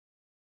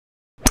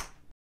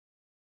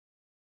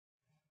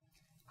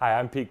Hi,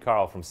 I'm Pete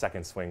Karle from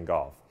Second Swing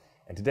Golf,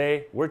 and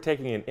today we're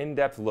taking an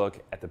in-depth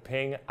look at the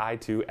Ping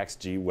i2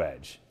 XG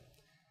Wedge.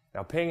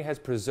 Now, Ping has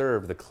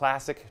preserved the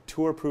classic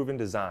tour-proven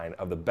design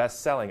of the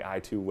best-selling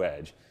i2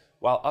 wedge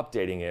while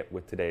updating it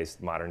with today's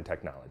modern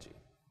technology.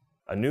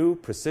 A new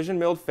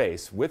precision-milled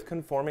face with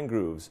conforming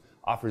grooves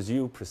offers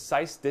you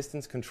precise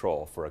distance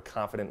control for a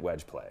confident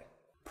wedge play.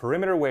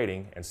 Perimeter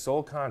weighting and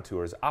sole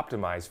contours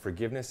optimize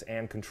forgiveness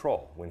and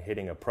control when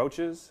hitting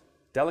approaches,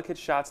 delicate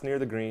shots near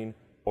the green,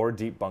 or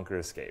deep bunker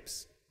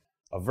escapes.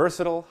 A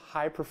versatile,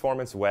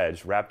 high-performance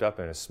wedge wrapped up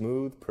in a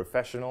smooth,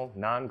 professional,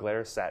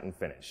 non-glare satin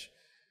finish.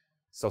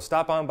 So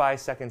stop on by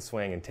Second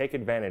Swing and take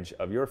advantage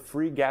of your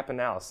free gap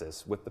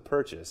analysis with the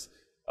purchase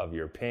of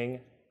your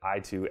Ping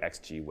i2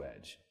 XG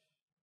Wedge.